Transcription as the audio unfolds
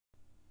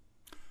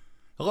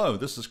Hello,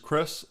 this is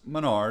Chris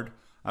Menard.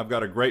 I've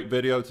got a great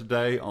video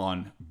today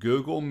on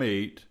Google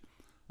Meet.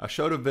 I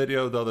showed a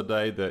video the other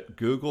day that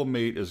Google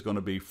Meet is going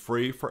to be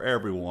free for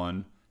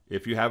everyone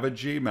if you have a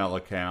Gmail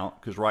account,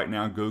 because right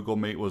now Google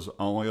Meet was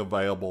only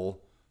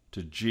available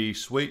to G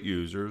Suite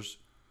users,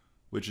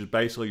 which is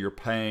basically you're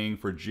paying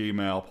for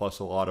Gmail plus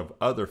a lot of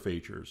other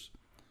features.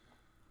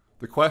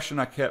 The question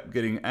I kept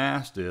getting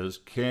asked is,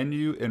 can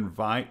you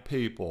invite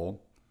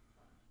people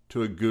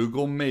to a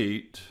Google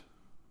Meet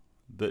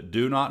that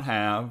do not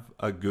have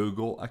a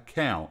Google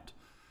account?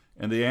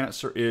 And the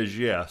answer is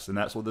yes, and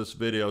that's what this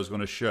video is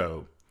going to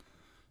show.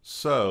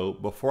 So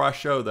before I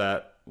show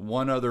that,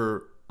 one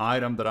other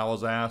item that I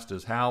was asked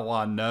is, how will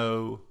I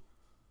know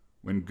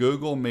when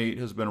Google Meet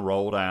has been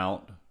rolled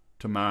out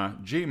to my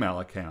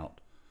Gmail account?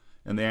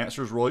 And the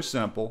answer is really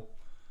simple.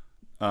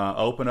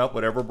 Open up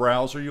whatever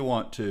browser you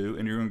want to,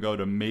 and you're going to go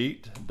to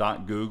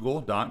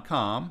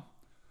meet.google.com.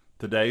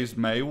 Today's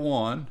May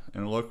 1,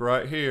 and look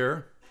right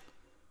here.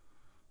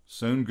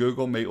 Soon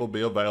Google Meet will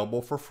be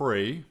available for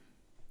free.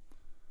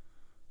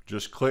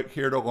 Just click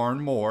here to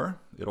learn more.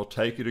 It'll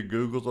take you to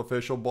Google's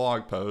official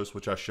blog post,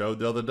 which I showed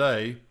the other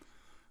day.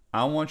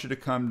 I want you to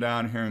come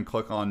down here and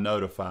click on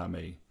Notify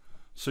Me.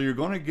 So you're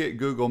going to get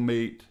Google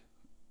Meet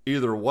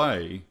either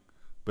way,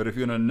 but if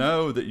you want to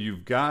know that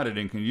you've got it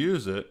and can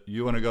use it,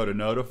 you want to go to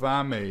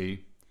Notify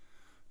Me.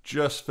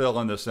 Just fill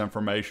in this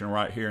information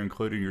right here,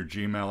 including your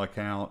Gmail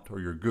account or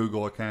your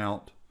Google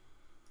account.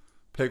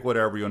 Pick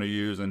whatever you want to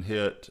use and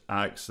hit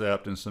I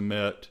accept and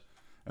submit,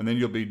 and then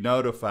you'll be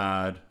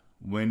notified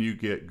when you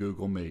get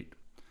Google Meet.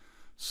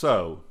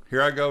 So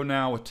here I go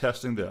now with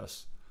testing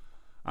this.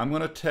 I'm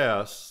going to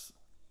test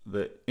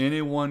that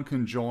anyone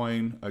can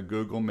join a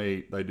Google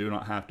Meet. They do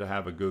not have to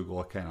have a Google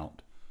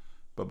account.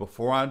 But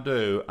before I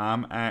do,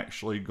 I'm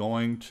actually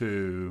going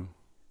to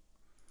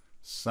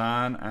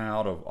sign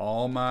out of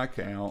all my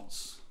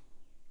accounts.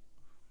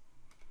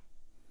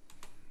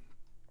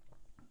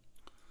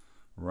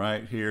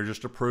 Right here,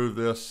 just to prove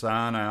this,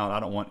 sign out.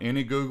 I don't want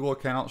any Google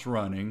accounts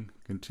running.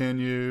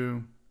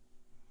 Continue.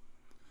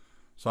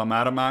 So I'm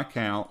out of my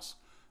accounts.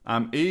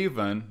 I'm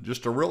even,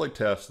 just to really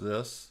test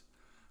this,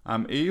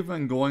 I'm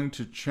even going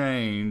to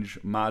change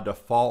my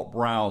default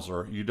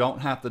browser. You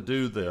don't have to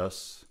do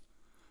this,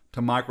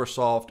 to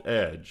Microsoft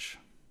Edge.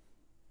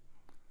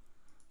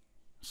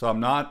 So I'm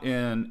not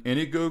in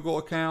any Google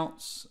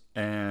accounts,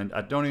 and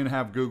I don't even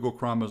have Google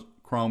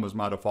Chrome as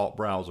my default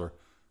browser.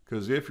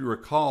 Because if you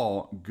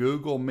recall,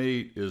 Google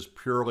Meet is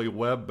purely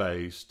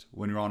web-based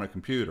when you're on a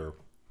computer,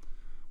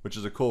 which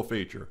is a cool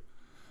feature.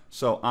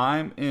 So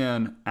I'm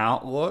in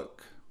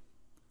Outlook.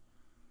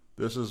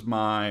 This is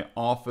my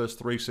Office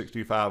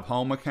 365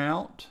 home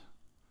account.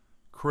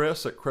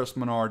 Chris at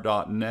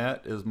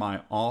chrismenard.net is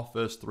my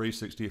Office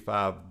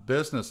 365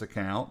 business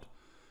account.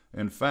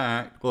 In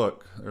fact,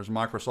 look, there's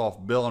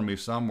Microsoft billing me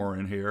somewhere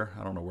in here.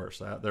 I don't know where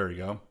it's at. There you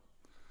go.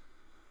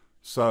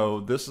 So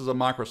this is a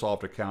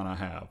Microsoft account I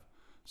have.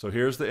 So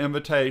here's the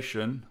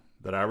invitation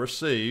that I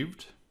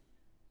received.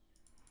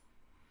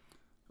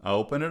 I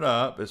open it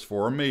up. It's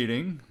for a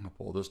meeting. I'll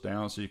pull this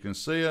down so you can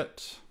see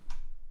it.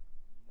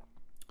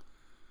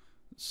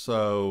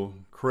 So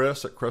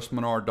Chris at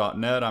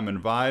chrismenard.net, I'm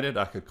invited.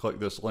 I could click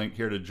this link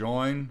here to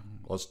join.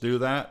 Let's do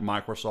that.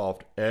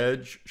 Microsoft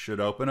Edge should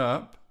open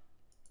up.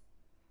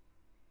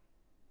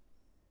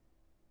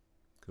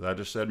 Because I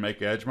just said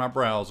make Edge my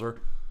browser.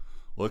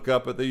 Look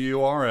up at the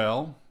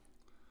URL.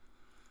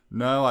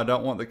 No, I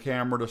don't want the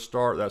camera to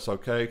start. That's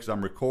okay, because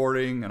I'm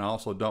recording, and I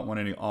also don't want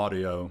any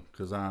audio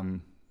because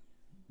I'm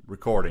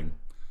recording.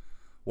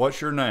 What's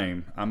your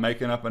name? I'm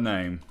making up a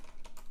name.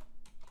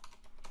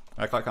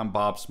 Act like I'm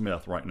Bob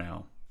Smith right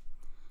now.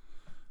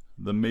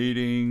 The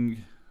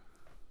meeting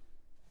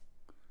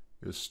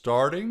is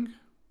starting.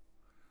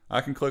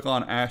 I can click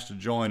on Ask to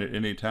Join at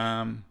any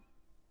time.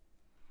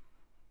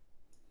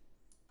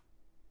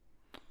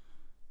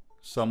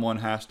 Someone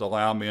has to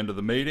allow me into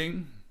the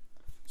meeting.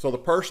 So the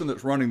person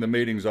that's running the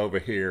meeting's over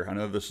here. I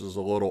know this is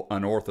a little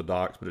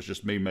unorthodox, but it's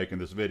just me making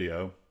this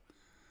video.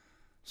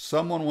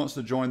 Someone wants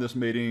to join this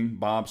meeting,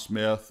 Bob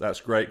Smith.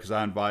 That's great because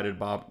I invited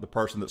Bob. The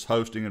person that's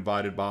hosting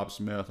invited Bob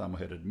Smith. I'm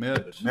going to hit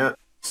admit.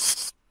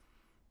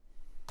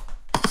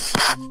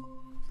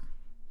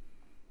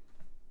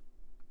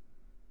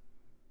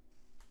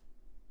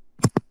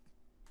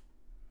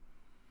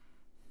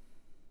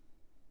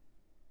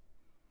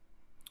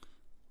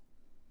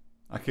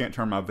 I can't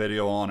turn my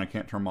video on. I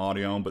can't turn my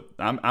audio on, but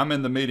I'm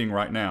in the meeting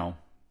right now.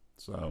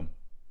 So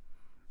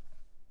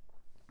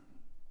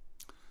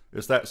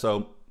it's that.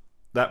 So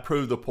that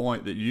proved the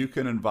point that you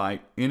can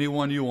invite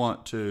anyone you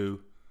want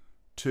to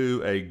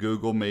a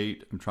Google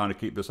Meet. I'm trying to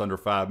keep this under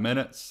 5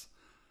 minutes.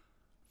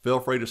 Feel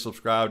free to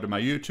subscribe to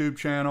my YouTube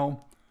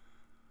channel.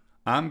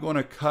 I'm going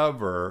to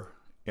cover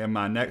in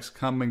my next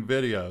coming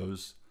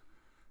videos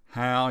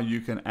how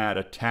you can add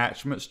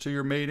attachments to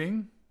your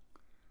meeting,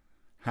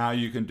 how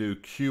you can do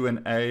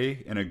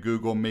Q&A in a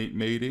Google Meet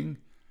meeting,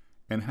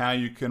 and how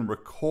you can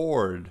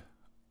record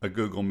a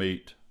Google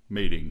Meet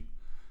meeting.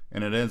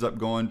 And it ends up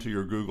going to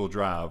your Google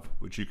Drive,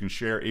 which you can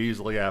share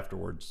easily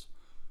afterwards.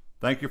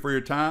 Thank you for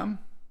your time.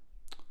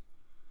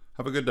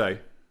 Have a good day.